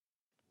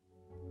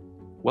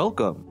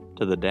Welcome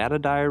to the Data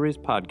Diaries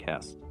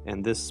podcast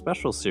and this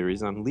special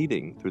series on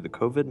leading through the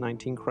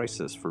COVID-19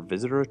 crisis for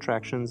visitor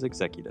attractions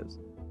executives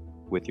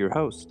with your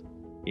host,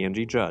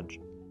 Angie Judge,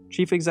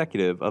 Chief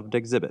Executive of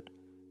Dexhibit,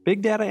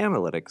 Big Data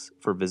Analytics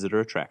for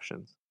Visitor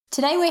Attractions.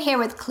 Today we're here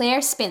with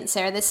Claire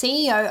Spencer, the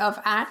CEO of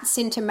Arts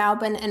Centre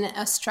Melbourne in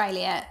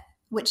Australia,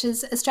 which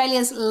is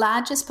Australia's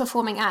largest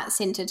performing arts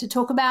centre, to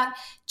talk about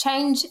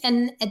change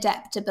and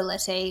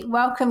adaptability.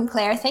 Welcome,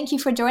 Claire. Thank you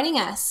for joining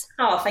us.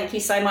 Oh, thank you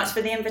so much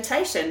for the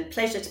invitation.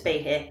 Pleasure to be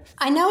here.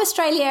 I know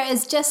Australia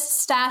is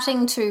just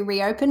starting to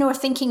reopen or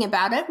thinking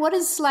about it. What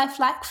is life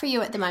like for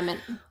you at the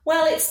moment?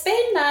 Well, it's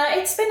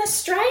been a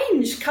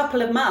strange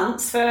couple of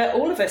months for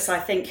all of us, I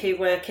think, who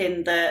work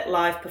in the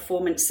live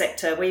performance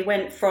sector. We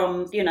went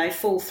from,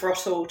 full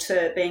throttle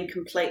to being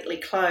completely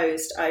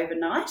closed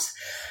overnight.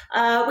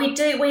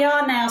 We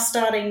are now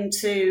starting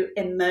to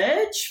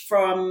emerge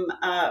from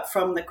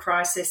the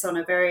crisis on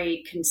a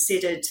very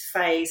considered,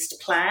 phased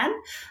plan.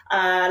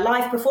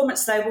 Live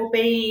performance, though, will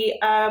be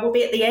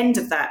at the end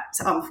of that,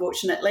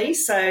 unfortunately.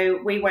 So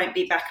we won't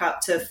be back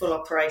up to full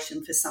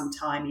operation for some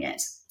time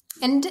yet.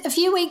 And a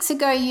few weeks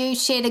ago, you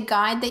shared a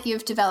guide that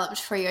you've developed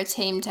for your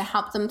team to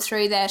help them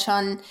through that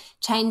on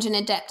change and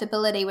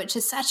adaptability, which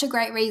is such a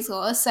great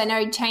resource. I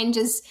know change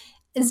is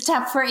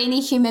tough for any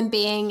human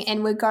being,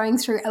 and we're going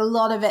through a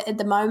lot of it at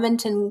the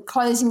moment and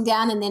closing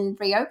down and then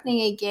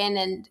reopening again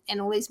and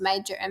all these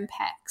major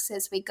impacts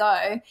as we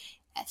go.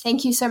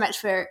 Thank you so much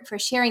for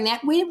sharing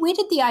that. Where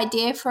did the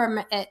idea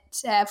for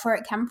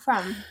it come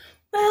from?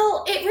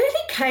 Well, it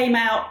really came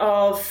out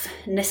of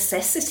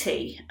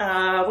necessity.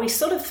 We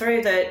sort of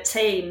threw the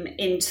team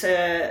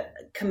into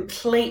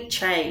complete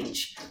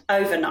change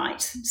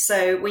overnight.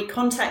 So we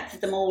contacted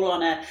them all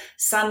on a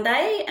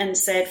Sunday and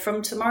said,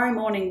 from tomorrow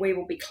morning we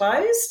will be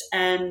closed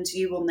and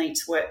you will need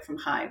to work from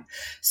home.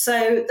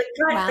 So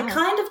the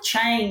kind of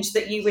change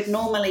that you would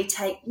normally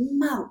take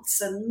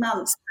months and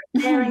months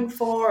preparing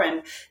for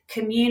and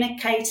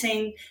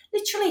communicating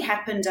literally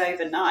happened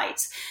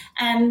overnight.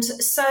 And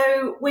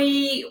so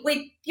we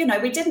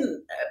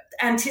didn't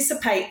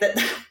anticipate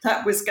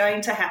that was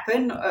going to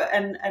happen,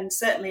 and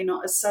certainly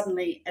not as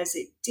suddenly as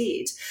it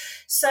did.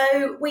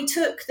 So we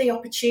took the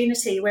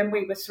opportunity when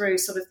we were through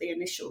sort of the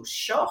initial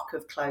shock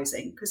of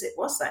closing, because it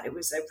was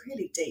a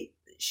really deep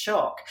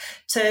shock,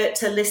 to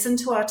listen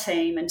to our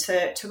team and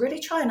to really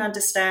try and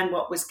understand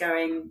what was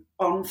going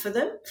on for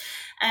them.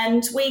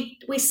 And we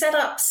set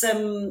up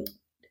some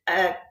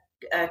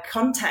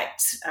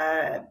contact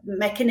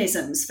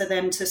mechanisms for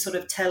them to sort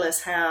of tell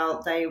us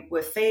how they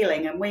were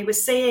feeling. And we were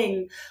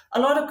seeing a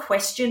lot of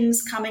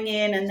questions coming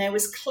in, and there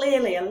was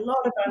clearly a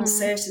lot of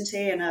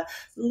uncertainty and a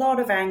lot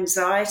of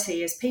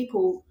anxiety as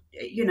people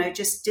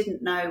just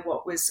didn't know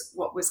what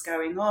was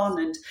going on.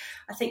 And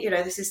I think,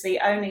 this is the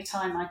only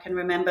time I can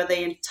remember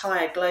the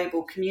entire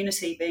global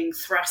community being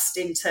thrust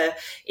into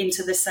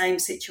the same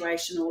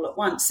situation all at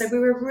once. So we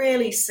were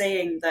really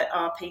seeing that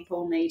our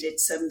people needed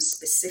some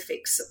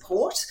specific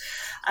support.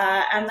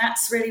 And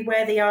that's really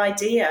where the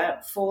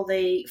idea for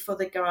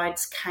the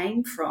guides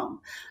came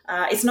from.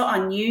 It's not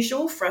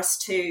unusual for us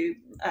to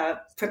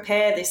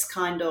prepare this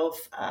kind of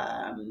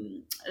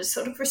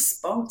sort of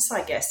response,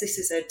 I guess. This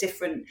is a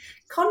different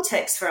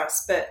context for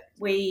us, but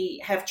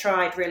we have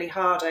tried really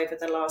hard over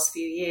the last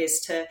few years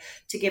to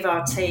give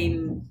our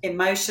team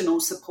emotional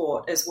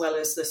support as well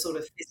as the sort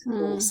of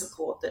physical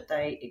support that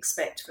they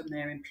expect from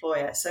their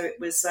employer. So it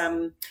was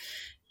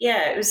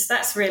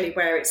that's really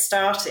where it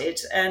started.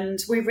 And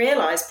we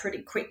realised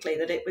pretty quickly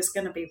that it was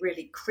going to be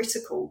really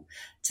critical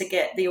to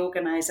get the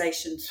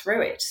organisation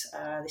through it.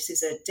 This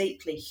is a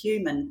deeply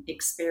human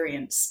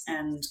experience,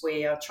 and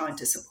we are trying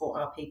to support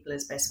our people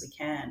as best we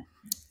can.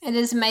 It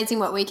is amazing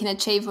what we can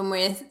achieve when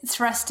we're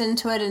thrust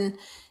into it and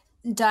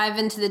dive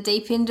into the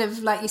deep end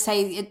of, like you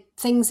say,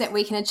 things that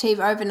we can achieve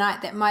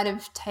overnight that might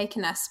have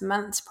taken us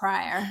months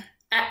prior.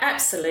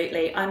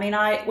 Absolutely. I mean,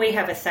 we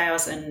have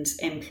 1,000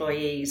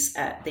 employees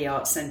at the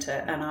Arts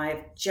Centre, and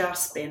I've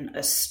just been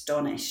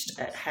astonished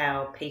at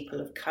how people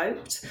have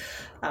coped.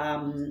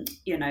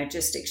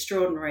 Just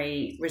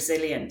extraordinary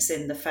resilience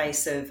in the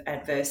face of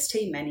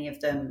adversity. Many of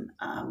them,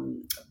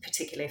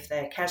 particularly if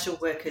they're casual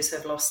workers,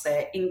 have lost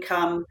their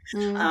income.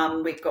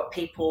 We've got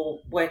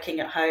people working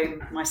at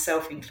home,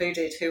 myself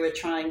included, who are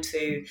trying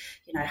to,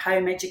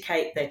 home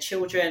educate their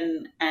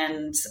children,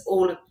 and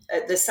all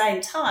at the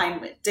same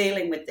time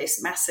dealing with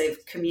this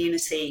massive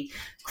community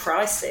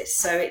crisis.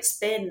 So it's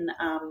been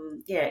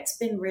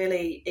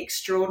really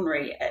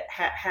extraordinary at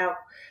how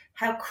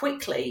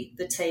quickly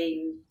the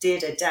team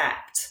did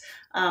adapt.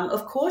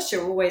 Of course,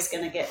 you're always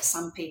going to get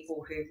some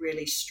people who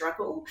really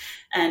struggle,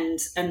 and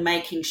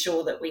making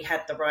sure that we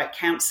had the right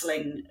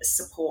counselling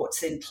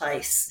supports in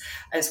place,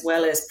 as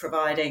well as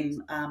providing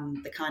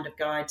the kind of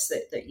guides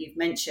that you've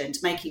mentioned,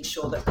 making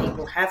sure that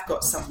people have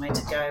got somewhere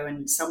to go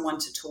and someone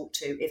to talk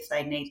to if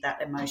they need that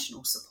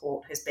emotional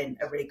support has been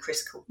a really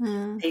critical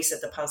piece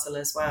of the puzzle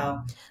as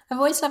well. I've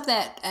always loved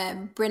that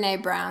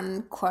Brené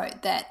Brown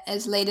quote that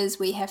as leaders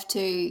we have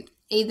to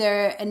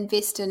either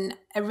invest in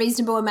a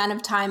reasonable amount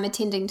of time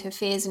attending to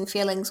fears and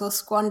feelings or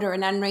squander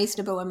an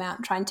unreasonable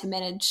amount trying to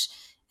manage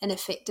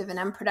ineffective and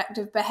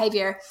unproductive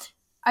behavior.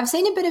 I've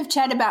seen a bit of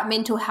chat about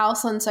mental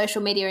health on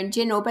social media in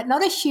general, but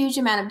not a huge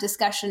amount of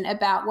discussion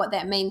about what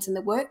that means in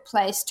the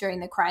workplace during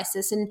the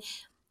crisis. And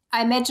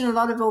I imagine a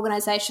lot of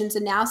organizations are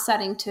now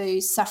starting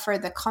to suffer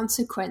the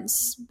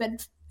consequence.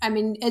 But I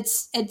mean, it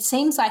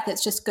seems like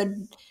it's just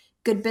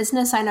good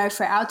business. I know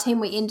for our team,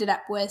 we ended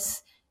up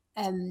with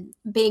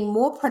being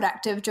more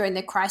productive during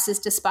the crisis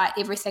despite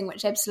everything,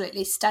 which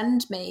absolutely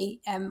stunned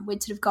me.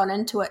 We'd sort of gone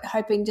into it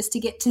hoping just to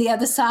get to the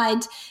other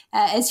side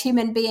as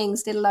human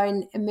beings, let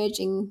alone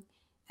emerging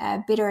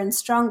better and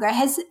stronger.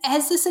 Has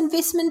this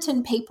investment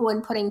in people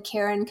and putting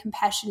care and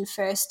compassion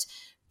first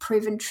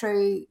proven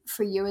true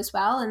for you as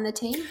well and the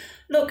team?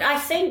 Look, I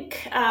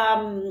think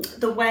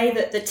the way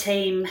that the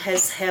team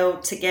has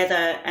held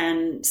together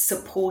and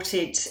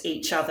supported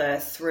each other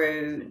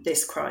through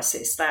this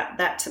crisis,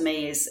 that to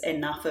me is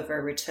enough of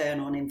a return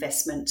on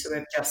investment to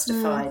have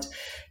justified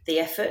the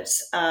effort.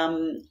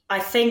 I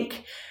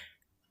think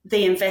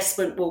the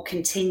investment will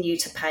continue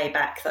to pay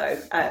back, though,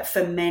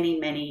 for many,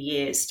 many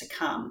years to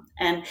come.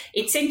 And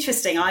it's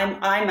interesting.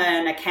 I'm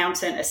an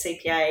accountant, a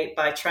CPA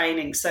by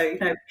training, so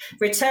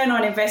return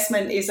on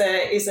investment is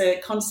a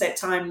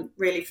concept I'm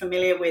really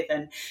familiar with,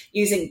 and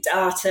using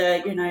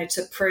data,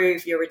 to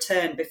prove your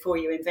return before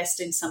you invest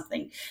in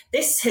something.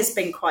 This has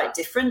been quite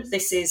different.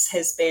 This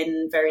has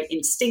been very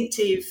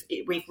instinctive.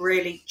 We've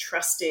really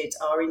trusted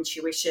our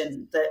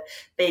intuition that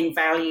being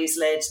values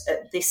led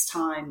at this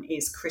time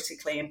is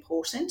critically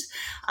important.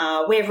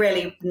 We're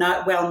really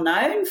well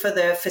known for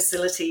the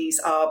facilities,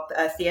 our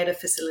theatre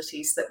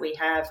facilities that we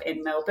have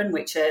in Melbourne,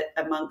 which are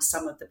amongst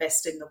some of the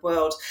best in the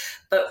world.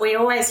 But we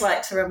always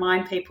like to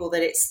remind people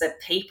that it's the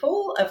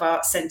people of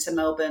Arts Centre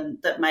Melbourne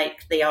that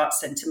make the Arts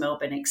Centre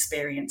Melbourne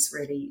experience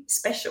really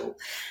special.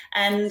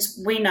 And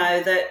we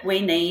know that we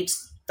need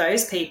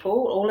those people,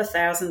 all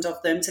 1,000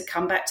 of them, to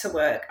come back to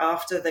work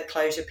after the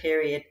closure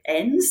period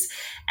ends.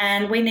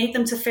 And we need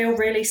them to feel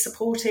really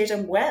supported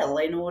and well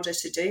in order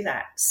to do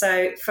that.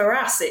 So for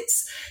us,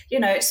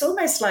 it's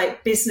almost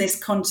like business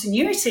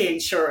continuity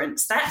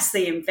insurance. That's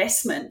the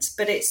investment,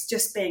 but it's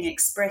just being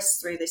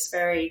expressed through this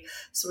very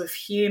sort of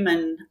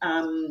human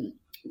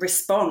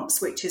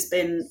response, which has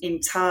been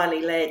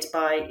entirely led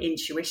by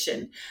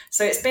intuition.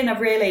 So it's been a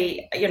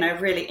really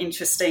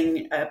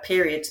interesting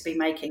period to be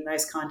making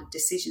those kind of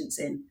decisions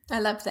in. I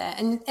love that.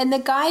 And the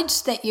guide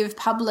that you've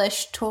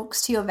published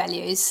talks to your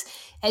values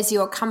as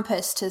your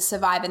compass to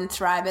survive and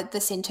thrive at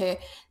the centre,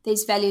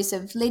 these values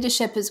of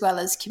leadership as well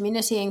as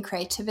community and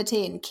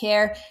creativity and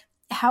care.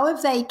 How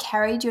have they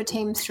carried your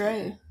team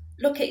through?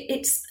 Look,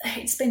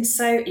 it's been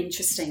so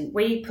interesting.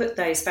 We put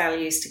those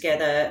values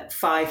together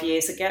 5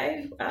 years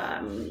ago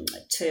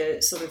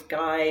to sort of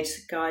guide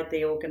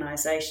the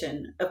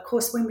organisation. Of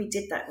course, when we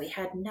did that, we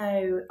had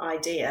no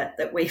idea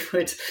that we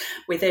would,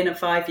 within a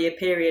 5-year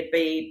period,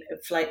 be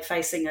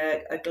facing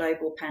a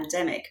global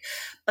pandemic.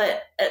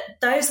 But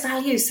those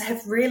values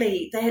have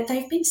really,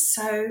 they've been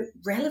so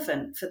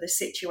relevant for the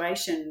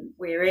situation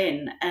we're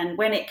in. And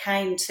when it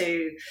came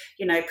to,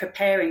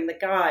 preparing the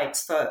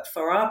guides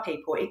for our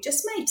people, it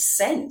just made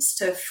sense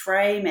to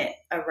frame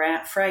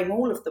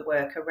all of the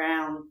work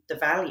around the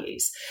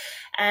values.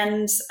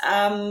 And,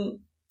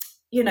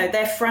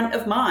 they're front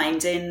of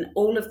mind in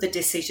all of the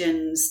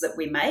decisions that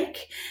we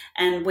make.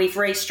 And we've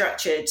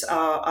restructured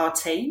our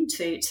team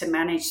to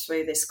manage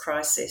through this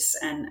crisis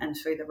and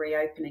through the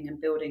reopening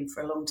and building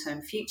for a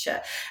long-term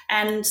future.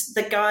 And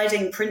the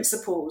guiding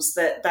principles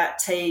that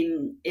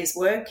team is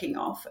working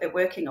off,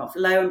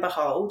 lo and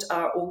behold,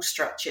 are all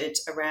structured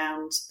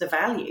around the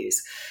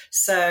values.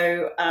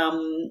 So,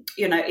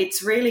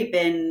 it's really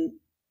been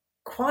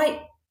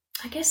quite,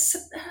 I guess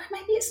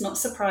maybe it's not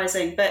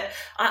surprising, but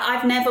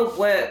I've never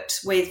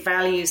worked with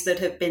values that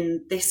have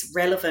been this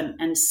relevant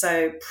and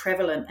so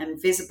prevalent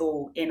and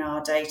visible in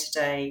our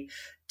day-to-day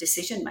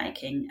decision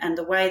making. And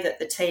the way that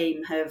the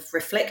team have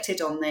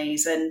reflected on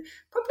these and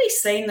probably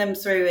seen them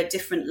through a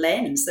different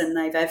lens than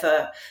they've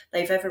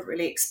ever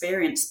really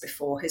experienced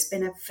before has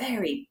been a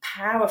very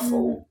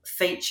powerful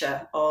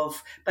feature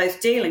of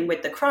both dealing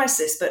with the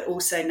crisis, but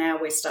also now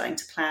we're starting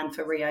to plan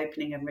for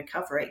reopening and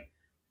recovery.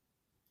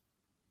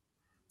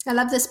 I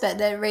love this bit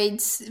that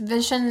reads,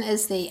 vision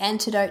is the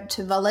antidote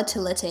to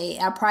volatility.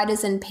 Our pride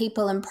is in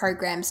people and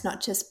programs,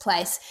 not just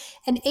place.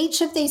 And each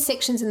of these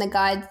sections in the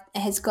guide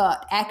has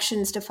got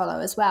actions to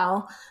follow as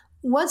well.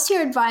 What's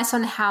your advice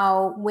on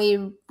how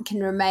we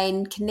can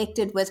remain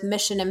connected with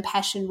mission and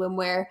passion when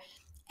we're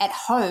at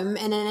home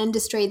in an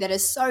industry that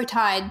is so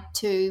tied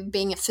to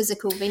being a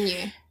physical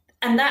venue?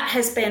 And that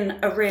has been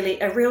a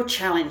real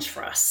challenge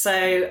for us.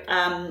 So,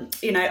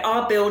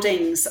 our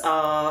buildings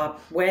are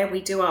where we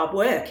do our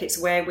work. It's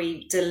where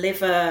we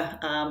deliver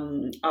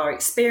our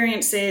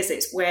experiences.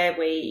 It's where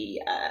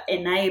we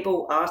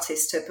enable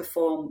artists to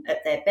perform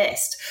at their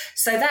best.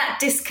 So that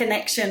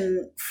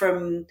disconnection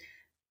from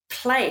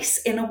place,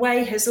 in a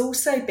way, has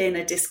also been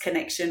a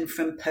disconnection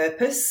from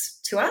purpose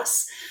to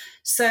us.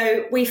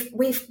 So we're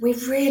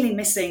really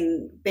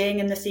missing being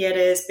in the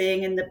theatres,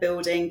 being in the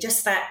building,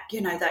 just that,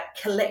 that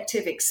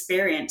collective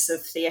experience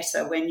of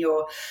theatre when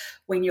you're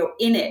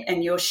in it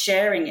and you're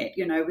sharing it,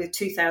 with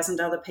 2,000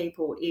 other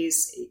people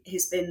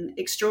has been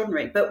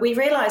extraordinary. But we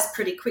realised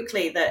pretty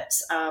quickly that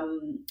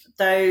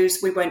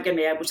we weren't going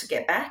to be able to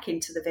get back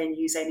into the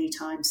venues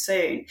anytime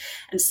soon.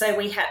 And so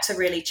we had to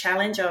really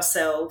challenge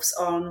ourselves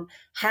on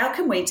how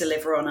can we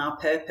deliver on our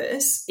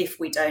purpose if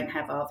we don't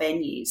have our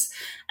venues?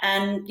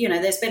 And,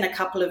 there's been a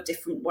couple of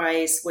different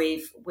ways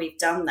we've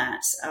done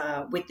that.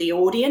 With the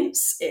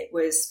audience, it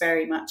was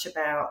very much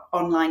about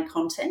online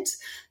content.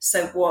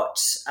 So what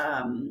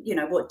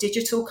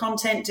digital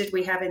content did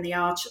we have in the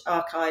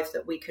archive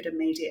that we could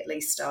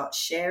immediately start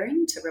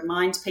sharing to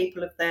remind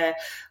people of their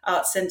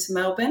Arts Centre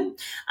Melbourne?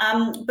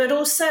 But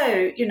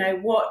also,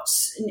 what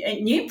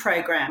new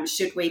programs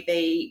should we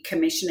be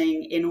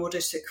commissioning in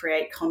order to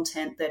create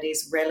content that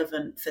is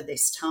relevant for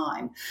this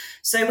time?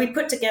 So we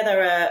put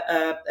together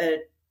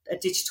a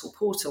digital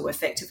portal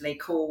effectively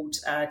called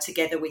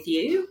Together With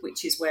You,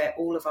 which is where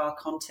all of our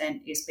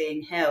content is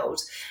being held,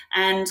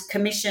 and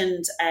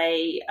commissioned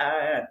a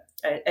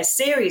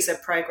series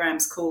of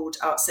programs called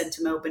Arts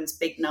Centre Melbourne's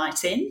Big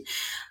Night In,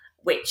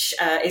 which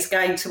is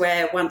going to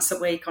air once a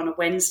week on a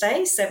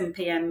Wednesday, 7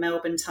 p.m.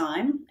 Melbourne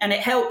time. And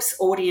it helps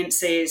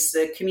audiences,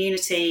 the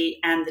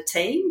community and the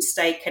team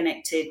stay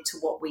connected to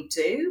what we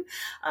do.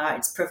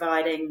 It's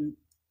providing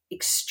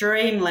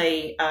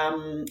extremely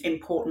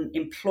important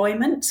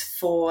employment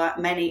for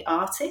many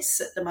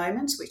artists at the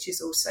moment, which is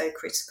also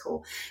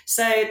critical.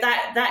 So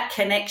that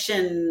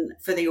connection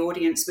for the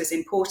audience was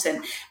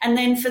important. And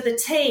then for the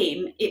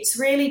team, it's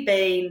really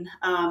been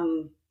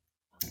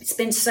it's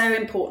been so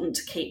important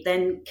to keep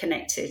them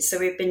connected. So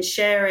we've been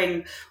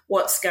sharing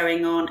what's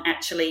going on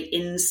actually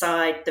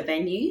inside the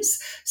venues.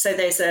 So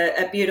there's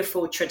a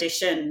beautiful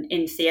tradition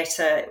in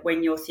theatre.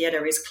 When your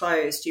theatre is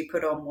closed, you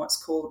put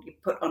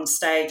on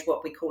stage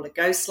what we call a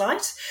ghost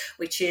light,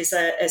 which is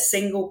a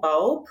single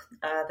bulb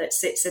that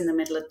sits in the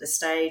middle of the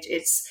stage.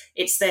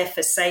 It's there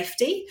for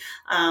safety,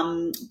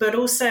 but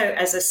also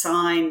as a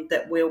sign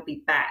that we'll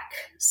be back.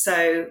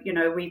 So,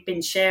 we've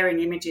been sharing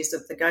images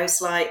of the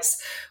ghost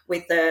lights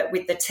with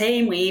the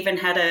team. We even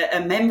had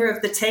a member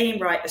of the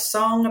team write a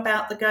song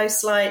about the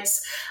ghost lights.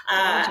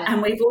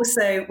 And we've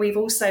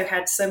also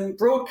had some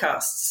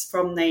broadcasts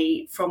from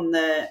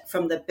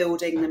the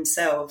building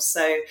themselves.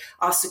 So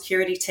our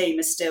security team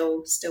is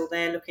still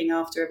there looking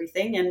after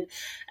everything, and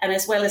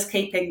as well as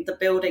keeping the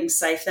building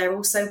safe, they're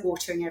also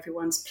watering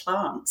everyone's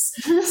plants.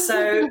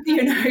 So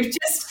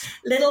just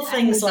little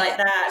things like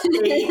that.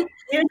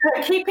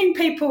 Keeping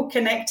people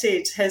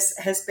connected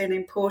has been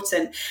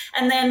important.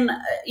 And then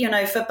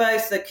for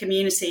both the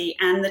community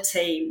and the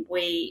team,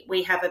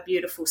 we have a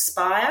beautiful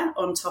spire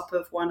on top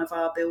of one of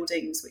our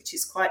buildings, which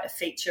is quite a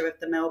feature of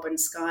the Melbourne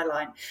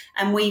skyline.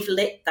 And we've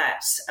lit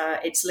that.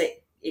 It's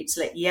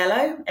lit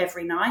yellow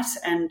every night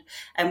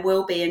and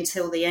will be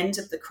until the end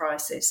of the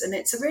crisis. And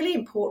it's a really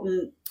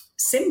important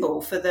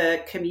symbol for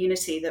the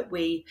community that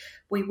we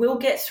will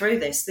get through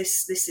this.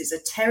 This is a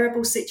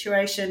terrible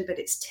situation, but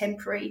it's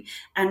temporary,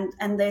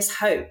 and there's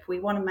hope. We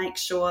want to make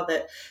sure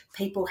that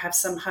people have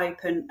some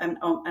hope and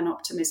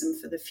optimism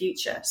for the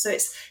future. So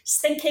it's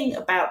thinking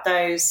about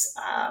those,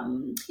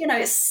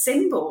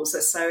 symbols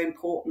are so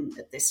important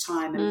at this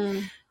time,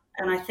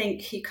 and I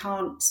think you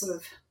can't sort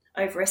of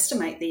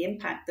overestimate the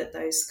impact that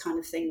those kind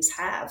of things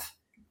have.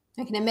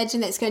 I can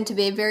imagine it's going to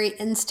be a very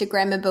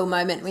Instagrammable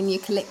moment when you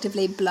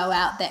collectively blow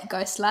out that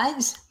ghost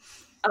light.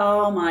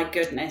 Oh my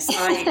goodness,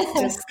 I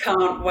just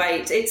can't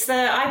wait.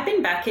 I've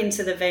been back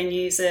into the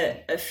venues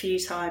a few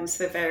times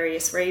for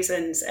various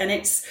reasons, and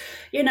it's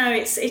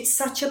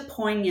such a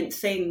poignant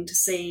thing to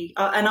see,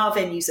 and our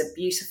venues are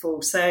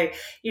beautiful. So,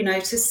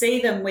 to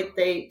see them with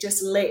the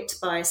just lit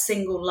by a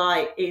single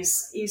light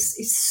is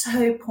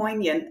so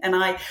poignant. And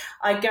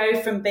I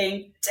go from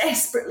being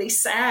desperately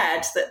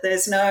sad that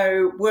there's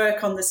no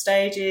work on the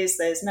stages,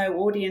 there's no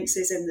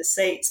audiences in the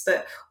seats,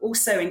 but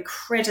also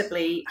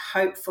incredibly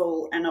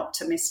hopeful and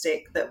optimistic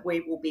that we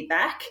will be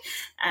back,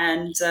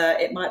 and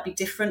it might be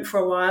different for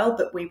a while,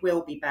 but we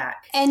will be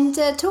back. And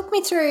talk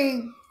me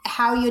through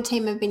how your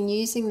team have been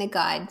using the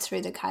guide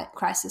through the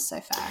crisis so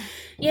far.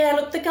 Yeah,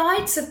 look, the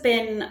guides have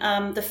been,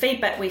 the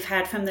feedback we've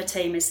had from the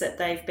team is that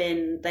they've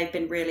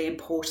been really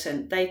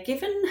important. They've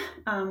given,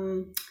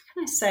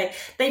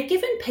 they've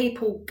given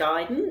people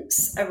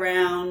guidance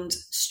around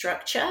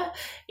structure.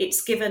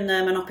 It's given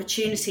them an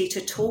opportunity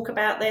to talk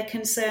about their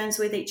concerns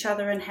with each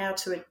other and how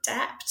to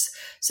adapt.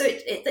 So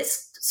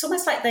it's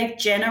almost like they've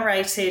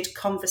generated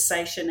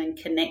conversation and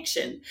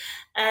connection.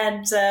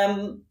 And,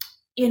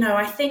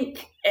 I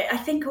think I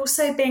think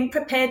also being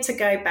prepared to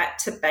go back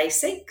to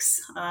basics.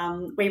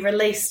 We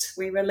released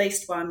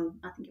one,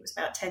 I think it was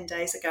about 10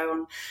 days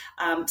ago,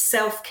 on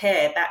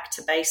self-care, back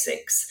to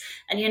basics.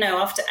 And,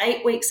 after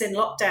 8 weeks in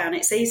lockdown,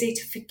 it's easy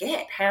to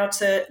forget how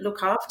to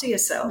look after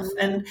yourself.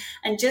 And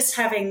just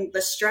having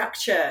the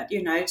structure,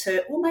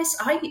 to almost,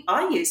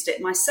 I used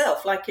it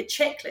myself, like a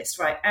checklist,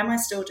 right? Am I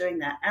still doing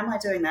that? Am I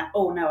doing that?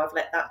 Oh, no, I've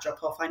let that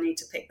drop off. I need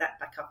to pick that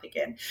back up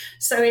again.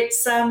 So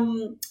it's,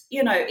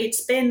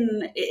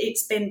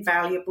 it's been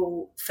valuable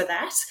for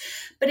that,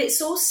 but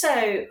it's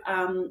also,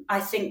 I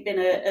think, been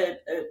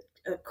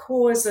a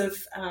cause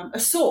of a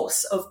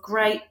source of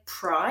great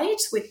pride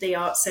with the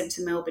Arts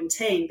Centre Melbourne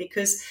team,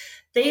 because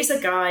these are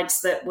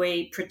guides that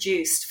we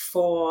produced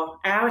for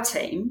our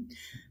team,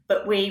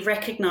 but we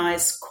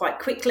recognised quite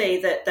quickly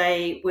that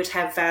they would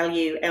have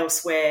value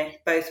elsewhere,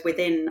 both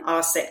within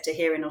our sector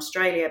here in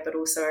Australia, but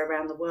also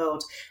around the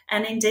world,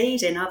 and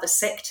indeed in other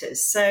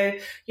sectors. So,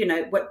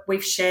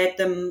 we've shared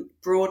them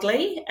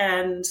broadly,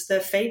 and the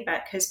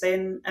feedback has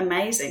been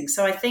amazing.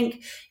 So I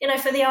think,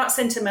 for the Arts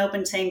Centre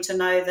Melbourne team to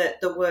know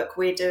that the work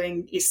we're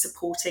doing is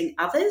supporting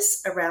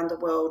others around the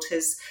world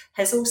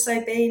has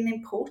also been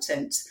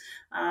important.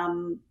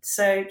 An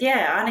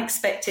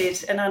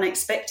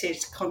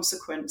unexpected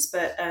consequence,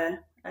 but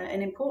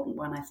an important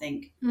one, I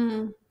think.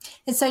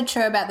 It's so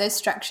true about those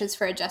structures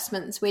for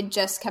adjustments. We're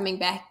just coming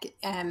back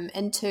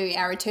into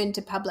our return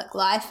to public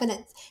life, and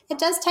it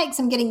does take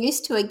some getting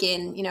used to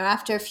again.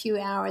 After a few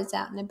hours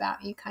out and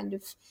about, you kind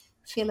of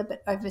feel a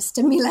bit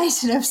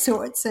overstimulated of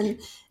sorts, and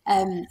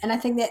I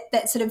think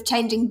that sort of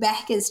changing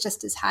back is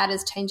just as hard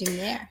as changing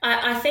there.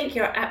 I think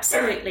you're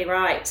absolutely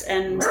right,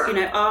 and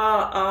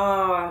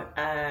our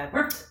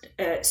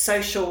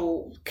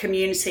social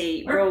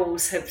community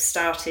rules have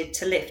started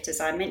to lift,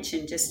 as I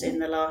mentioned, just in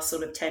the last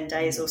sort of 10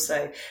 days or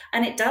so,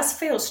 and it does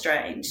feel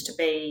strange to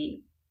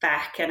be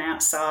back and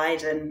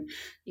outside and,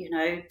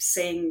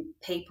 seeing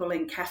people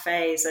in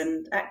cafes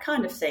and that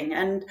kind of thing.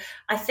 And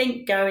I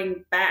think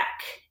going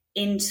back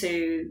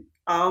into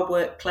our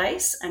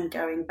workplace and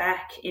going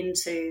back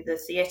into the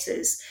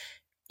theatres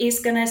is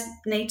going to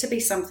need to be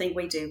something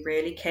we do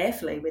really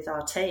carefully with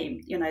our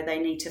team. They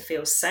need to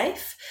feel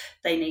safe,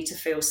 they need to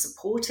feel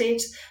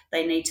supported,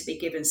 they need to be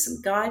given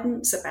some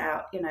guidance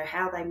about,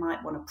 how they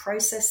might want to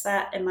process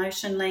that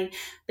emotionally,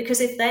 because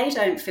if they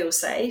don't feel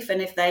safe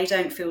and if they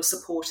don't feel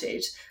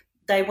supported,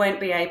 they won't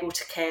be able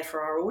to care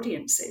for our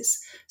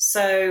audiences.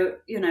 So,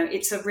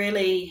 it's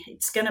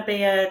going to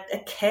be a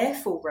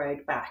careful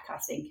road back. I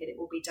think it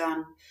will be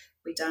done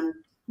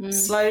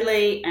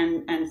slowly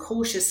and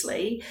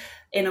cautiously,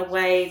 in a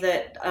way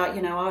that,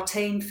 our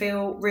team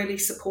feel really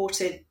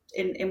supported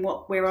in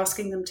what we're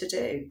asking them to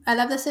do. I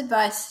love this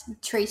advice,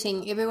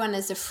 treating everyone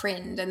as a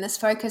friend, and this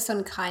focus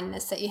on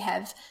kindness that you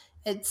have.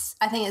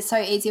 I think it's so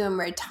easy when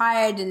we're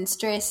tired and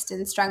stressed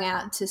and strung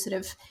out to sort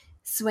of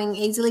swing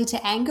easily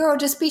to anger or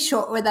just be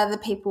short with other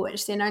people,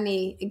 which then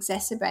only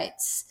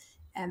exacerbates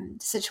the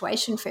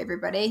situation for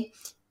everybody.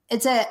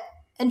 It's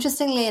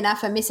interestingly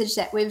enough, a message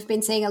that we've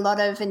been seeing a lot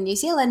of in New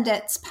Zealand.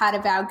 It's part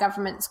of our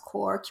government's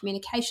core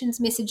communications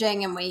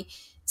messaging, and we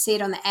see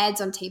it on the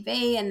ads on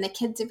TV, and the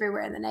kids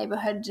everywhere in the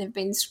neighbourhood have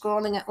been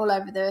scrawling it all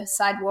over the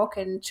sidewalk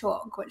in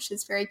chalk, which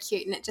is very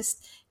cute, and it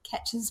just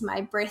catches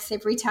my breath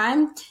every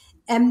time.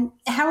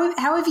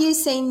 How have you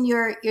seen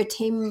your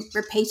team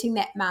repeating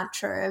that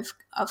mantra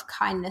of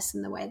kindness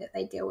in the way that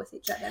they deal with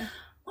each other?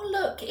 Well,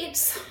 look,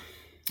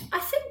 I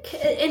think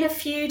in a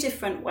few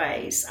different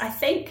ways. I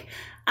think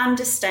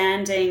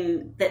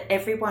understanding that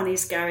everyone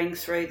is going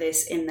through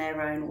this in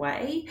their own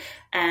way,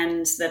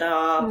 and that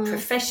our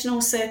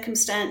professional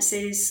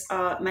circumstances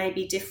may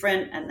be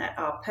different, and that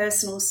our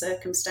personal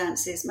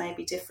circumstances may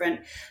be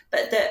different,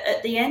 but that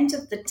at the end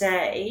of the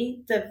day,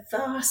 the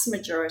vast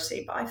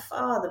majority, by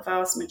far the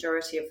vast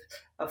majority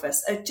of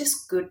us, are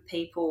just good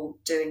people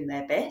doing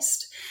their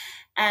best.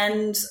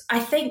 And I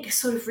think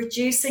sort of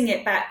reducing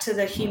it back to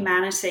the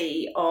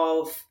humanity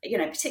of,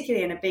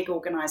 particularly in a big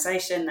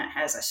organisation that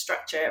has a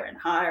structure and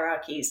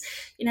hierarchies,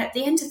 at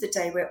the end of the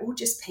day, we're all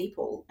just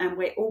people, and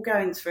we're all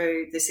going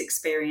through this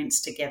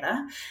experience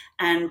together,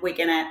 and we're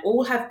going to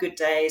all have good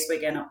days,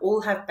 we're going to all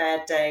have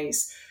bad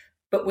days,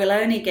 but we'll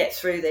only get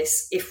through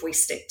this if we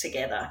stick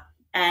together.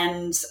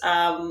 And,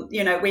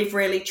 we've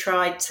really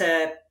tried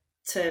to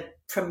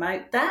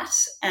promote that.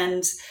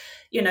 And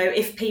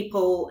if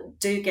people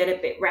do get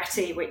a bit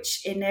ratty,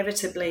 which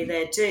inevitably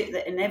they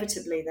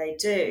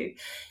do,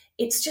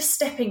 it's just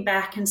stepping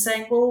back and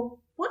saying, well,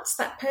 what's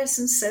that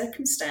person's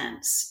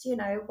circumstance?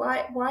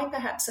 Why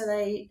perhaps are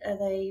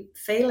they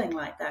feeling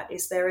like that?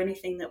 Is there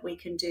anything that we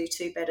can do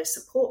to better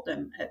support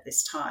them at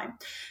this time?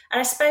 And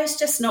I suppose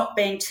just not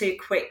being too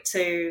quick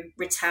to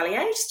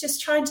retaliate,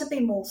 just trying to be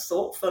more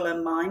thoughtful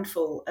and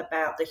mindful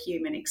about the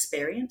human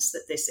experience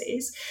that this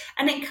is,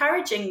 and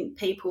encouraging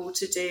people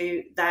to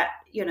do that,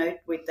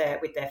 with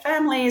their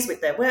families,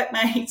 with their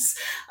workmates,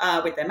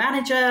 with their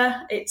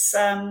manager. It's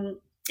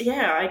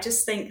I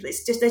just think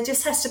there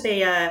just has to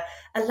be a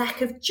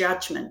lack of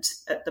judgment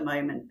at the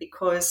moment,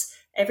 because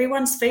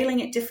everyone's feeling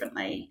it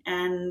differently,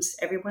 and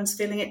everyone's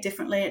feeling it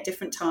differently at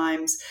different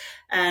times.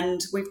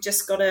 And we've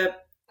just got to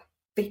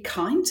be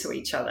kind to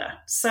each other.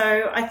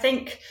 So I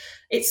think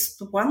it's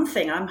one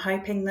thing I'm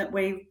hoping that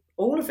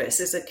all of us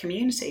as a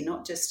community,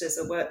 not just as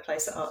a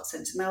workplace at Arts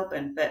Centre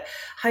Melbourne, but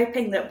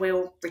hoping that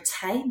we'll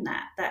retain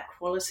that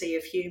quality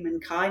of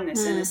human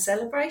kindness and a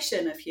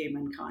celebration of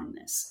human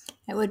kindness.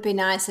 It would be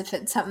nice if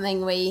it's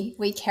something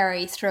we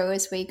carry through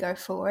as we go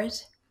forward.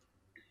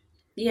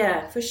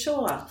 Yeah, for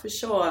sure.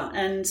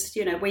 And,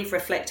 we've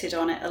reflected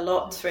on it a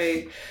lot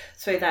through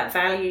that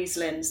values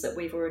lens that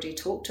we've already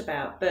talked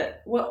about.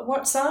 But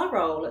what's our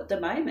role at the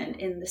moment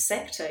in the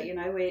sector?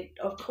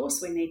 Of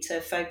course we need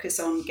to focus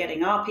on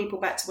getting our people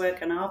back to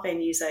work and our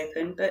venues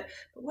open. But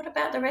what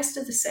about the rest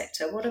of the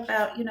sector? What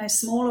about,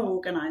 smaller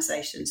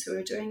organisations who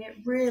are doing it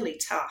really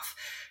tough?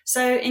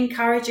 So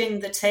encouraging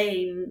the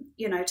team,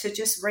 to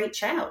just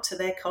reach out to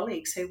their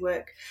colleagues who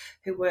work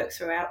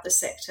throughout the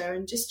sector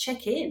and just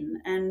check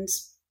in, and,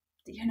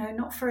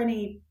 not for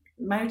any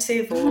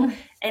motive or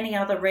any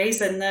other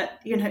reason,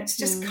 that, it's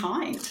just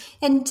kind.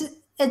 And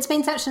it's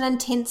been such an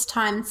intense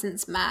time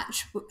since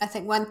March. I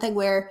think one thing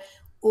we're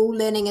all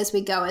learning as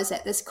we go is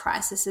that this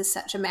crisis is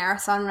such a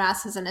marathon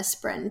rather than a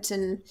sprint,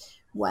 and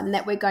one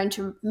that we're going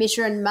to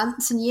measure in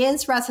months and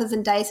years rather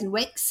than days and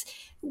weeks.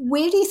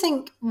 Where do you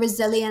think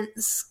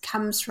resilience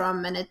comes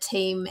from in a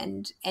team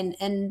and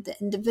the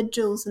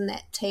individuals in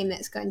that team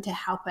that's going to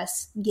help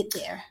us get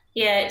there?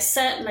 Yeah, it's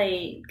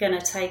certainly going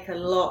to take a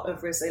lot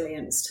of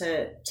resilience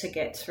to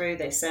get through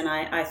this. And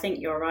I think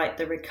you're right,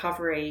 the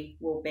recovery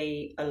will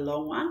be a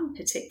long one,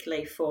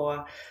 particularly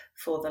for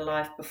the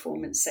live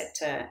performance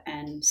sector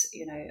and,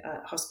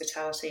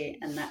 hospitality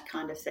and that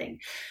kind of thing.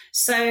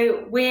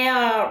 So we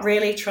are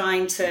really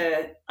trying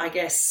to, I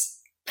guess,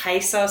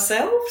 pace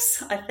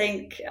ourselves. I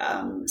think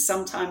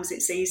sometimes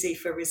it's easy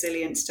for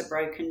resilience to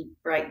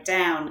break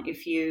down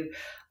if you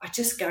are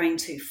just going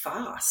too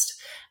fast.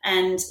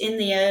 And in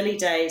the early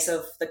days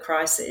of the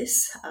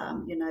crisis,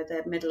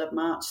 the middle of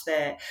March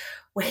there,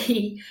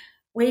 we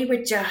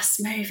were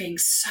just moving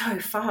so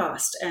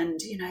fast, and,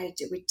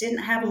 we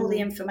didn't have all the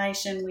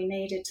information we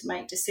needed to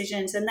make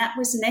decisions, and that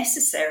was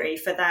necessary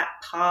for that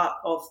part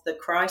of the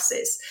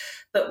crisis.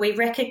 But we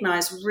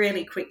recognised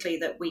really quickly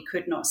that we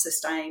could not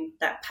sustain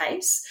that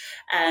pace,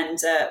 and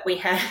we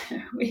had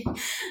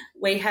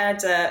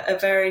a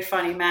very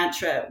funny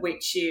mantra,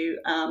 which you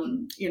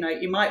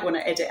might want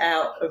to edit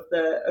out of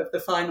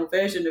the final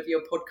version of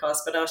your podcast,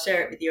 but I'll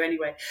share it with you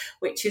anyway.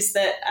 Which is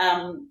that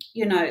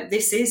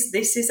this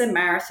is a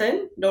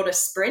marathon, not a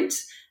sprint.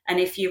 And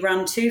if you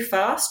run too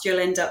fast, you'll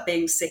end up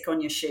being sick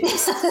on your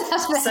shoes.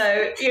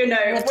 So,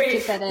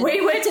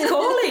 we would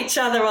call each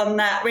other on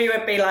that. We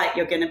would be like,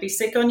 you're going to be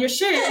sick on your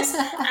shoes.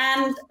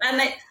 And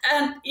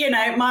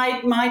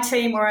my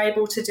team were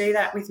able to do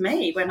that with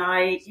me when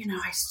I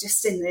was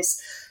just in this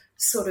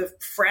sort of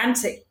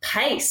frantic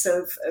pace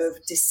of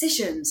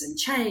decisions and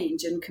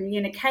change and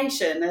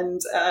communication.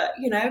 And,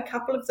 a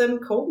couple of them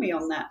called me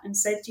on that and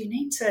said, you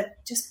need to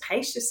just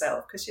pace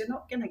yourself because you're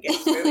not going to get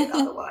through it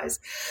otherwise.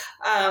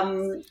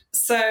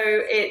 So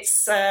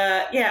it's,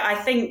 I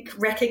think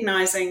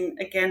recognizing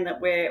again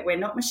that we're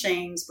not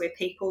machines, we're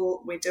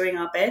people, we're doing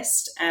our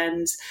best,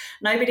 and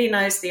nobody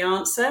knows the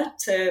answer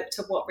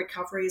to what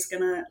recovery is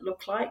going to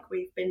look like.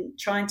 We've been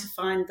trying to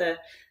find the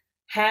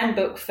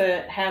handbook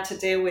for how to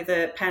deal with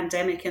a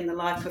pandemic in the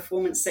live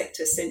performance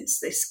sector since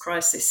this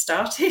crisis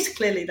started.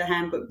 Clearly the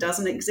handbook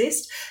doesn't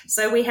exist,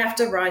 so we have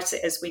to write it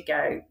as we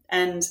go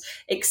and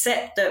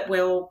accept that we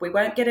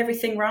won't get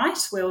everything right,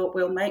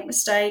 we'll make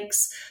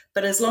mistakes,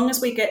 but as long as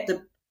we get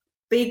the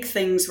big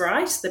things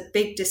right, the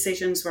big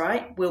decisions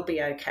right, we'll be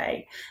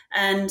okay.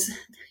 And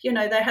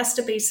there has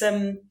to be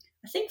some,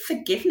 I think,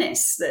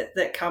 forgiveness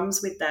that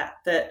comes with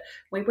that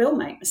we will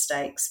make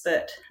mistakes,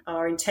 but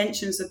our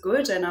intentions are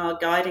good and our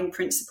guiding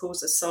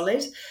principles are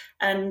solid,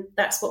 and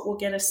that's what will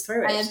get us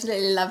through it. I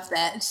absolutely love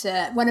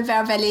that. One of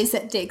our values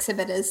at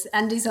Dexhibit is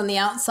Undies on the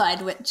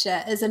Outside, which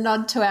is a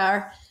nod to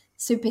our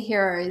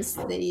superheroes,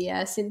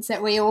 the sense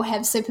that we all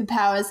have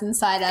superpowers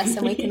inside us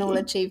and we can all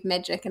achieve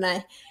magic. And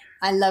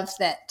I love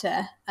that.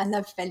 I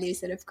love values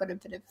that have got a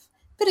bit of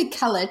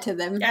colour to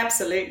them.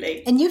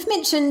 Absolutely. And you've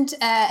mentioned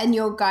in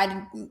your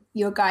guide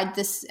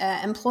this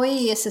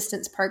employee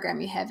assistance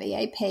program you have,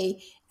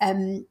 EAP.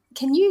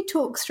 Can you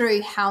talk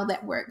through how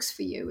that works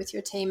for you with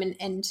your team?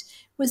 And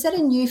was that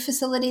a new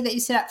facility that you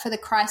set up for the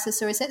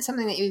crisis, or is that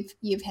something that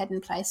you've had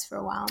in place for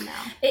a while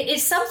now?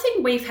 It's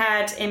something we've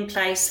had in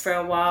place for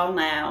a while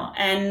now,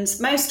 and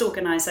most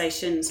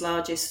organisations,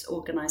 largest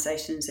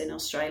organisations in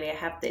Australia,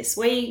 have this.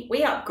 We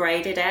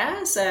upgraded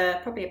ours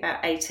probably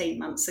about 18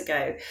 months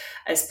ago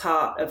as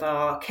part of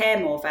our Care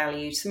More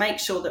value to make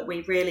sure that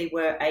we really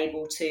were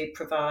able to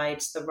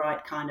provide the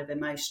right kind of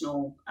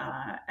emotional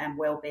and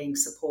wellbeing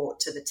support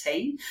to the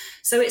team.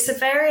 So it's a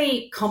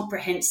very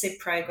comprehensive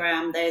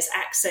program. There's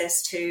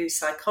access to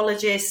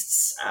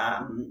psychologists,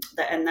 and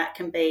that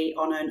can be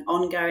on an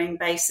ongoing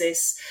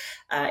basis.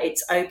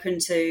 It's open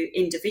to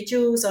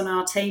individuals on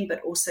our team,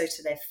 but also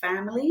to their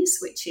families,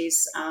 which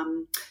is,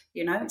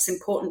 It's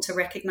important to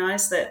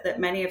recognise that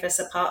many of us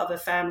are part of a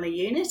family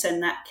unit,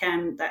 and that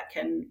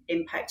can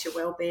impact your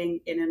well-being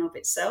in and of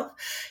itself.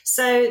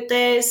 So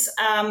there's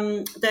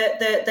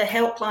the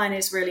helpline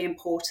is really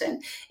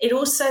important. It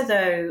also,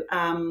 though,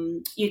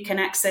 you can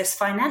access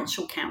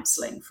financial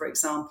counselling, for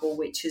example,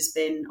 which has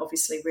been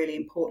obviously really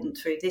important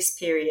through this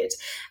period.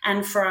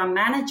 And for our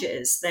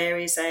managers, there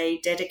is a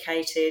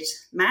dedicated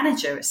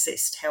manager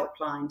assist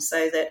helpline,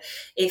 so that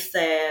if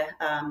they're,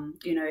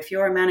 if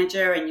you're a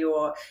manager and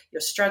you're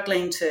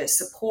struggling to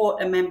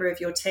support a member of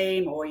your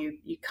team, or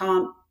you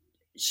can't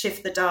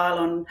shift the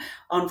dial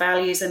on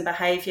values and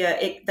behaviour,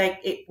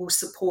 it will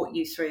support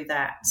you through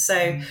that.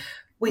 So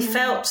we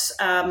felt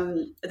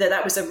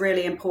that was a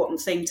really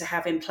important thing to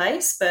have in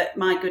place. But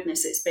my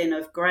goodness, it's been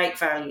of great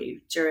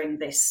value during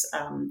this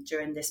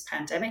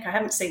pandemic. I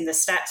haven't seen the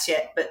stats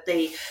yet, but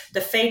the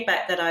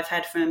feedback that I've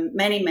had from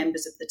many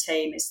members of the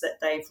team is that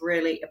they've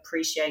really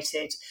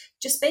appreciated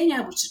just being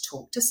able to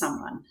talk to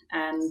someone,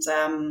 and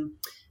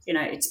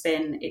it's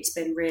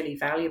been really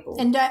valuable.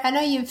 And I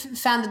know you've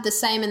founded the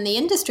same in the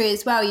industry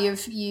as well.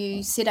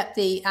 You set up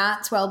the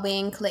Arts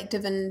Wellbeing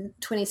Collective in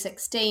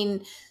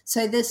 2016.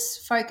 So this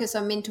focus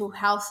on mental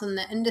health in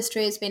the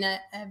industry has been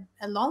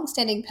a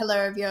long-standing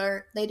pillar of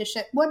your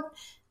leadership.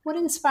 What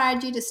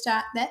inspired you to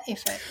start that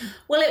effort?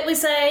 Well, it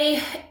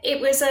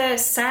was a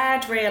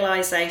sad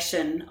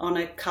realisation on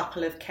a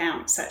couple of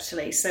counts,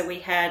 actually. So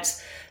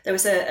there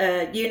was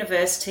a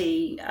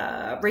university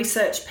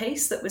research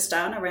piece that was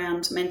done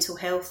around mental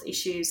health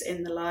issues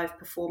in the live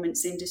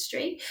performance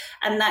industry,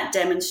 and that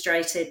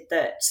demonstrated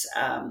that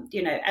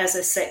as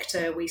a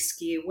sector we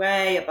skew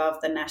way above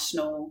the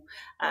national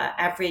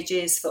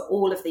averages for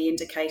all of the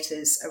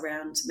indicators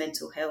around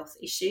mental health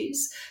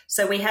issues.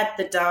 So we had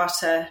the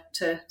data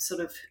to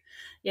sort of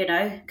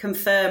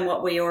confirm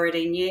what we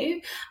already knew.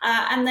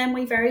 And then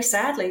we very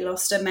sadly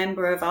lost a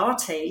member of our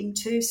team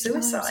to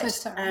suicide. Oh, I'm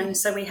so sorry. And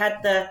so we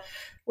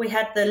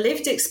had the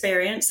lived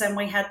experience and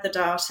we had the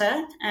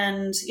data,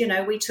 and,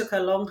 we took a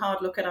long,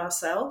 hard look at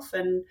ourselves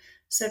and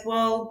said,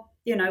 well,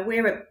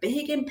 we're a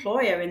big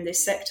employer in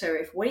this sector.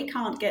 If we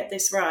can't get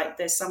this right,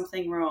 there's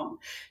something wrong.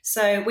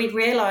 So we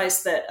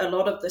realised that a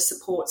lot of the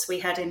supports we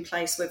had in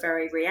place were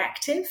very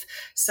reactive.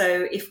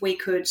 So if we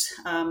could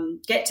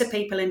get to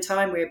people in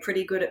time, we were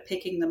pretty good at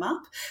picking them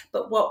up.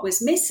 But what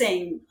was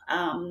missing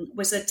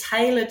was a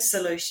tailored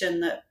solution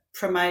that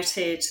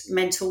promoted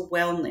mental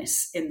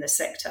wellness in the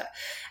sector.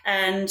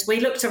 And we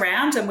looked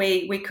around and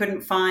we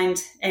couldn't find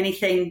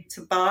anything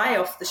to buy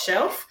off the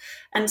shelf.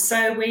 And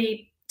so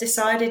we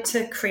decided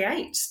to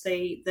create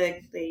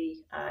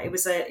it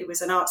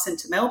was an Arts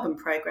Centre Melbourne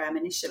program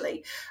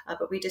initially,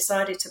 but we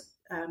decided to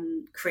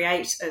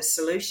create a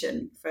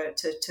solution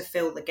to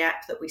fill the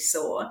gap that we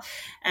saw.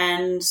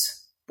 And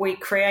we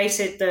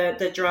created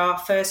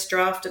the first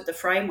draft of the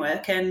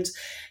framework, and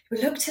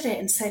we looked at it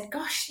and said,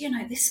 gosh,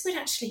 this would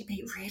actually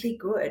be really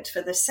good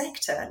for the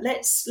sector.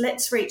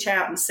 Let's reach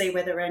out and see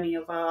whether any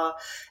of our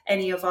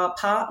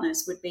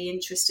partners would be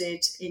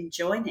interested in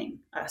joining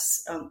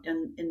us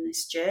in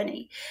this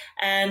journey.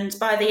 And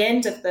by the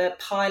end of the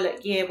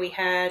pilot year, we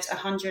had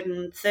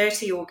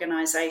 130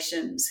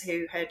 organisations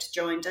who had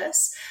joined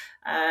us.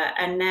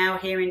 And now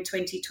here in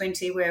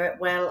 2020, we're at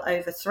well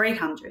over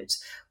 300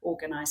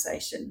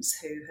 organisations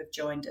who have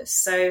joined us.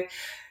 So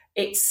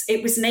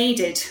it was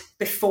needed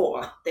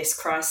before this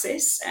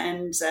crisis,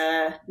 and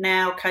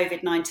now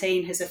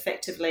COVID-19 has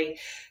effectively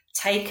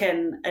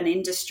taken an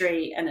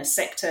industry and a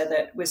sector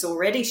that was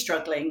already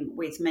struggling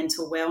with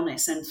mental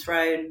wellness and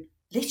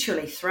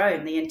literally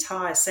thrown the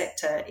entire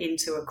sector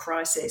into a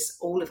crisis,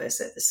 all of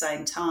us at the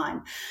same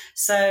time.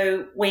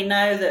 So we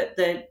know that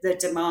the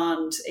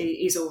demand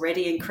is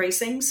already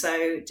increasing.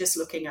 So just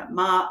looking at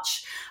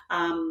March,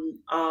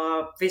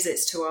 our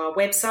visits to our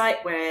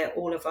website, where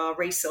all of our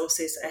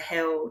resources are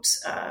held,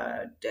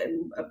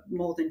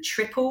 more than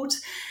tripled.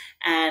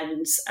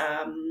 And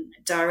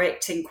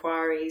direct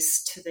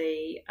inquiries to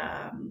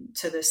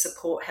the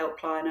support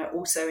helpline are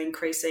also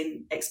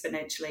increasing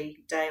exponentially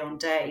day on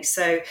day.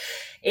 So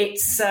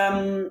it's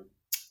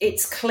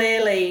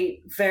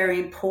clearly very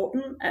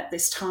important at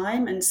this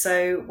time, and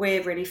so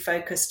we're really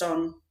focused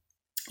on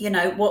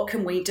what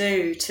can we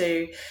do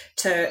to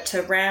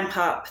ramp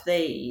up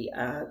the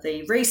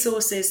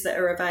resources that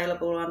are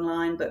available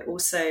online, but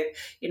also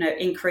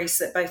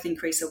increase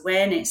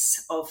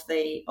awareness of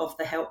the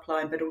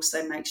helpline, but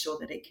also make sure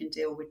that it can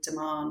deal with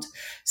demand.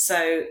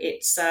 So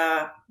it's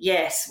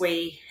yes,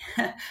 we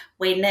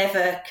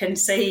never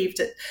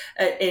conceived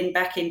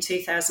back in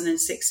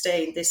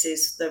 2016 this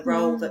is the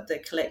role that the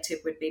collective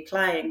would be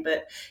playing,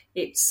 but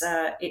it's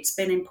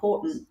been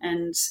important,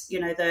 and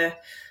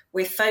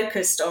we're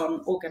focused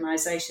on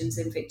organisations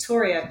in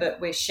Victoria,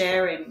 but we're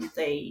sharing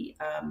the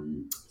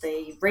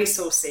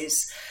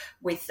resources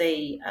with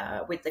the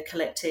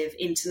collective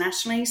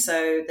internationally.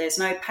 So there's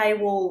no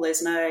paywall,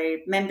 there's no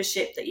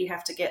membership that you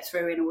have to get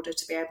through in order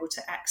to be able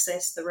to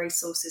access the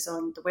resources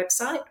on the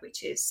website,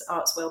 which is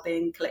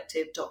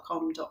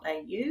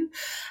artswellbeingcollective.com.au.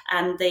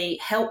 And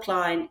the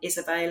helpline is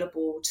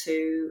available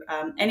to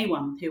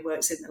anyone who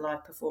works in the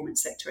live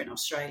performance sector in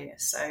Australia.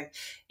 So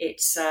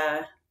it's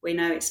we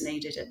know it's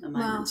needed at the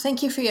moment. Wow,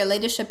 thank you for your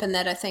leadership in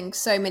that. I think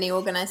so many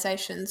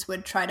organisations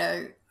would try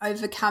to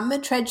overcome a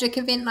tragic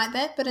event like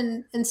that, but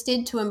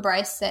instead to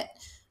embrace that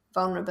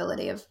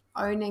vulnerability of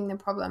owning the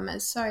problem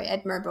is so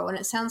admirable, and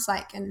it sounds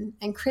like an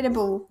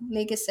incredible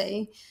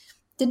legacy.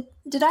 Did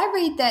I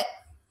read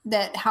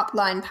that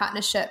helpline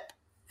partnership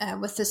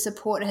with the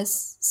support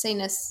has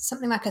seen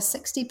something like a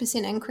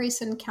 60%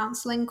 increase in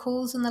counselling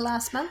calls in the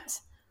last month?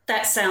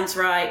 That sounds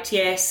right.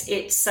 Yes,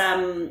 it's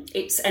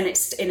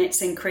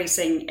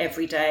increasing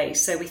every day.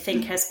 So we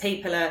think as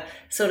people are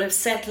sort of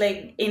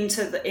settling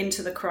into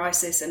the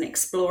crisis and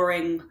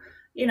exploring,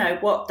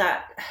 what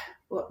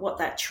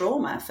that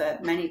trauma for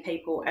many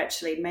people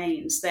actually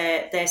means,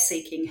 they're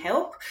seeking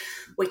help,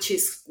 which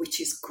is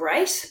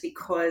great,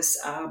 because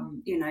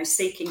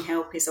seeking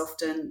help is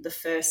often the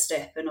first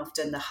step and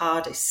often the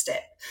hardest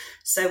step.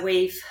 So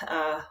we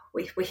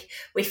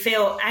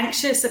feel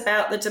anxious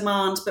about the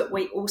demand, but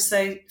we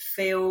also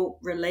feel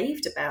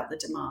relieved about the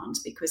demand,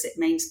 because it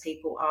means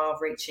people are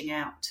reaching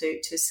out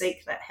to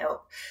seek that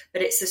help.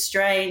 But it's a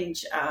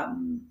strange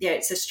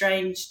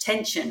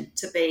tension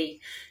to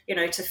be,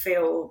 to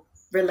feel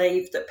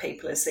relieved that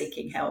people are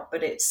seeking help,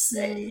 but it's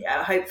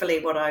hopefully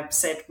what I've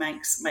said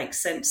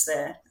makes sense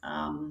there.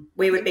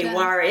 We would be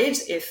worried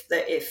if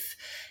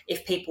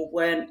people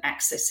weren't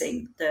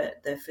accessing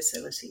the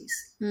facilities.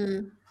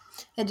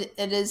 It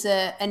is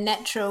a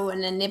natural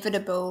and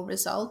inevitable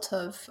result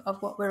of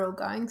what we're all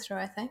going through,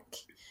 I think.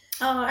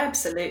 Oh,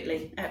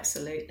 absolutely.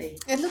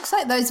 It looks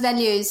like those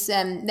values,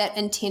 that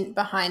intent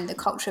behind the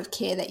culture of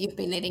care that you've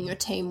been leading your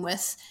team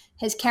with,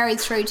 has carried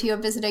through to your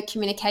visitor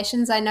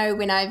communications. I know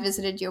when I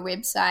visited your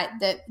website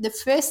that the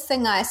first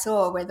thing I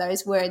saw were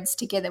those words,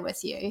 "together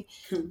with you."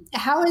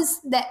 How has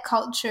that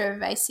culture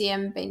of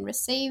ACM been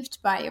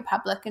received by your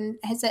public, and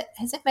has it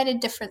made a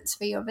difference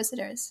for your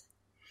visitors?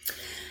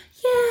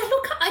 Yeah,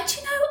 look, I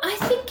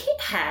think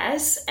it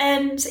has,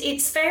 and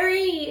it's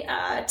very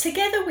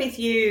together with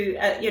you.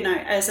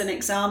 As an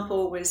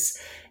example,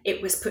 it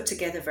was put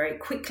together very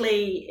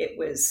quickly. It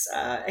was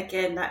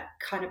again, that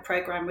kind of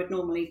program would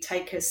normally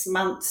take us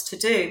months to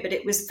do, but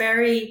it was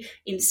very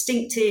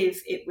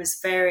instinctive. It was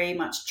very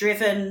much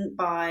driven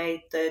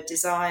by the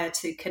desire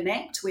to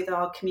connect with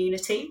our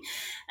community,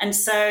 and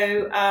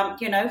so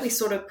we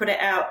sort of put it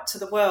out to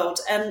the world,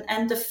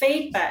 and the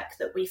feedback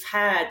that we've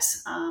had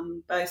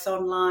both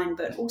online,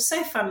 but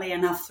also, funnily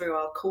enough, through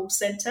our call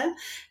centre,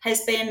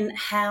 has been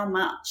how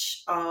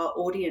much our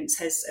audience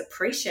has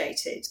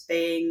appreciated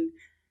being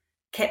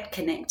kept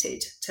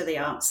connected to the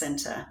Arts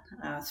Centre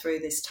through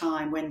this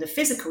time when the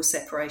physical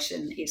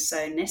separation is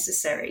so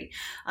necessary.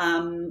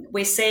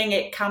 We're seeing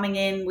it coming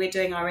in. We're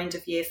doing our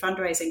end-of-year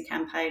fundraising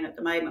campaign at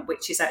the moment,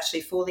 which is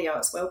actually for the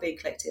Arts Wellbeing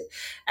Collective.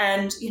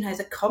 And,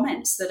 the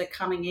comments that are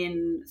coming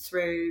in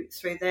through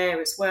there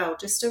as well,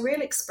 just a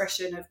real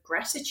expression of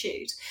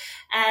gratitude.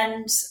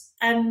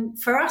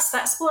 And for us,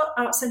 that's what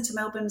Arts Centre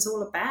Melbourne's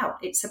all about.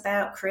 It's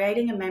about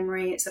creating a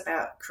memory. It's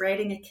about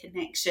creating a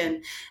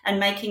connection and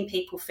making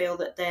people feel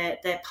that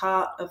they're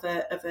part of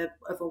a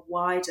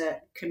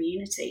wider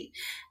community.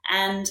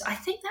 And I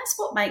think that's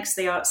what makes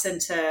the Arts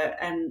Centre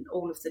and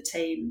all of the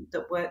team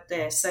that work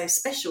there so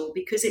special,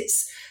 because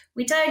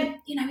we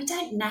don't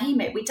name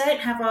it. We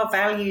don't have our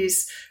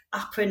values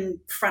up in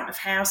front of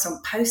house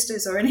on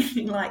posters or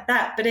anything like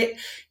that, but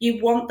you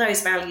want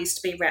those values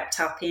to be wrapped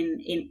up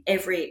in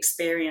every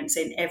experience,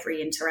 in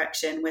every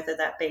interaction, whether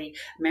that be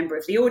a member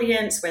of the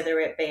audience, whether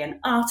it be an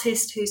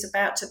artist who's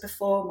about to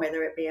perform,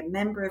 whether it be a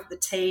member of the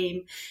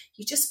team.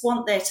 You just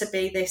want there to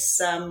be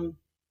this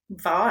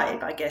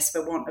vibe, I guess,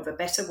 for want of a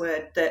better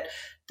word, that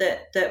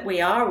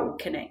we are all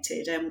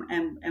connected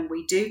and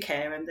we do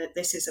care, and that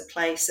this is a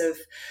place of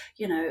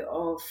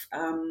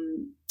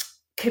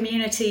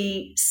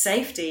community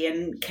safety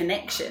and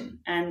connection,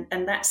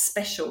 and that's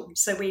special.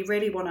 So we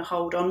really want to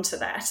hold on to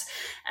that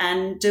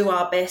and do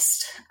our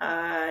best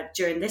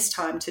during this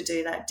time to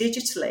do that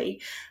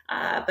digitally,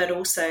 but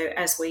also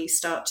as we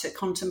start to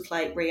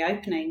contemplate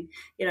reopening,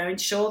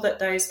 ensure that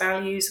those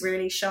values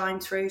really shine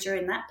through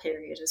during that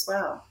period as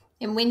well.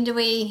 And when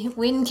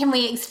can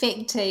we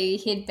expect to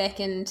head back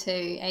into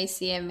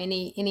ACM?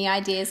 Any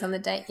ideas on the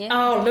date yet?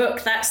 Oh,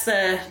 look, that's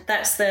the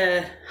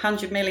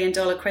 $100 million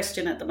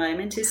question at the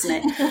moment, isn't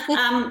it?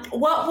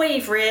 What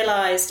we've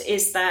realised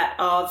is that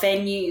our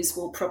venues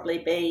will probably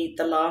be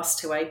the last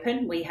to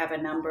open. We have a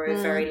number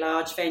of very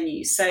large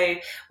venues. So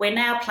we're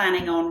now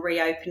planning on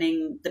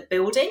reopening the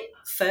building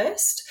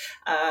first,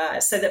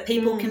 so that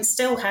people can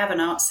still have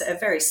a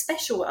very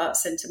special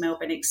Arts Centre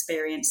Melbourne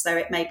experience, though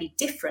it may be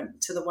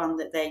different to the one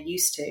that they're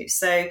used to.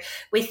 So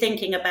we're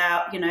thinking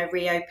about,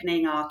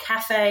 reopening our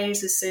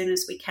cafes as soon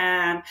as we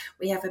can.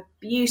 We have a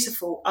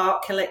beautiful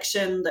art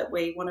collection that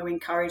we want to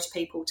encourage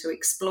people to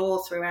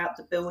explore throughout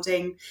the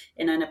building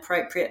in an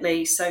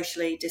appropriately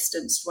socially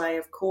distanced way,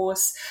 of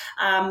course,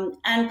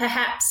 and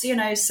perhaps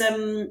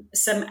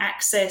some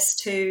access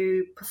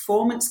to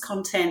performance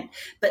content,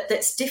 but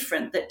that's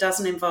different, that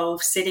doesn't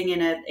involve sitting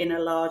in a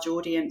large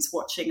audience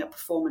watching a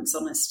performance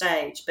on a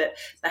stage, but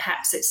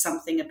perhaps it's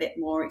something a bit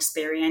more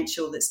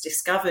experiential that's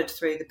discovered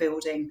through the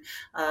building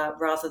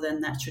rather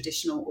than that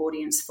traditional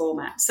audience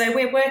format. So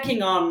we're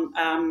working on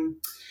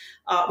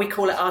we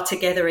call it our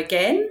Together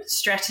Again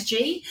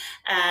strategy,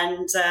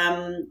 and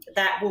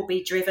that will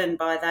be driven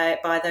by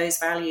those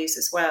values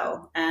as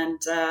well.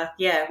 And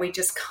we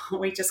just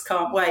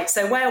can't wait.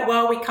 So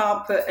while we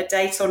can't put a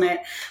date on it,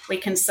 we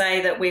can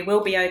say that we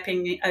will be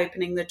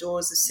opening the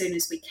doors as soon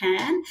as we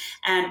can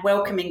and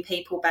welcoming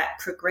people back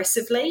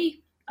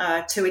progressively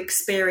to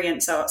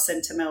experience Arts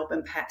Centre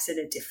Melbourne perhaps in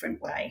a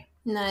different way.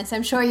 Nice.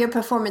 I'm sure your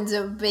performers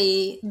will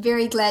be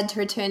very glad to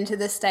return to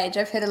the stage.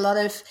 I've heard a lot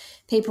of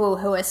people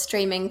who are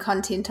streaming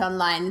content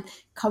online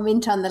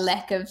comment on the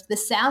lack of the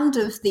sound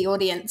of the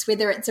audience,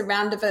 whether it's a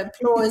round of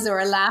applause or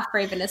a laugh or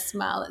even a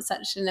smile. It's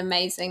such an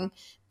amazing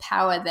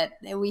power that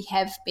we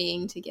have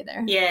being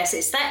together. Yes,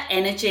 it's that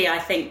energy, I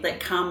think,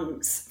 that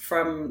comes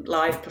from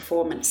live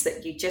performance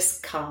that you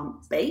just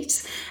can't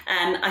beat.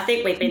 And I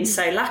think we've been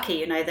so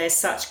lucky, there's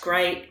such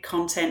great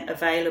content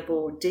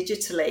available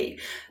digitally.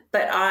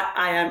 But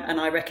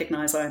I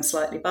recognise I am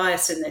slightly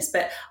biased in this,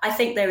 but I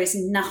think there is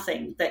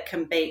nothing that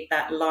can beat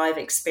that live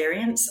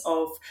experience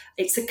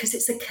because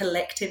it's a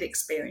collective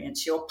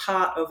experience. You're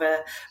part of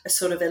a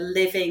sort of a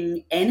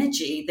living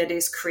energy that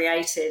is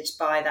created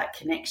by that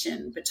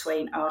connection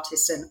between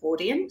artist and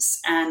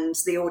audience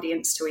the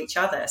audience to each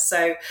other.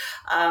 So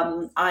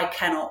I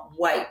cannot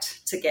wait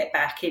to get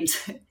back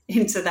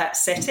into that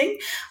setting.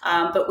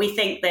 But we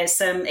think there's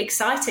some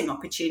exciting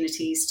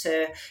opportunities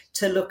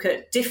to look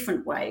at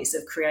different ways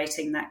of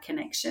creating that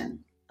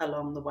connection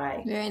along the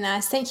way. Very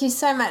nice. Thank you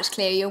so much,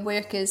 Claire. Your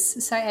work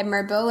is so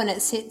admirable and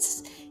it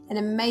sets an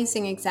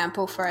amazing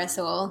example for us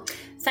all.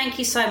 Thank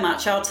you so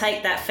much. I'll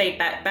take that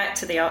feedback back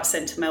to the Arts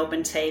Centre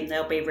Melbourne team.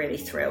 They'll be really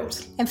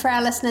thrilled. And for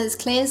our listeners,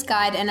 Claire's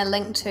guide and a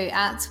link to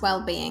Arts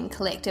Wellbeing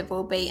Collective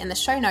will be in the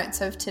show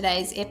notes of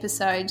today's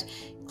episode.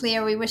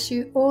 Claire, we wish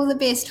you all the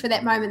best for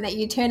that moment that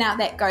you turn out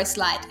that ghost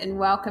light and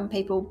welcome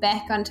people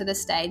back onto the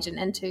stage and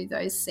into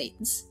those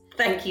seats.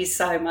 Thank you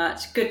so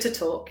much. Good to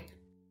talk.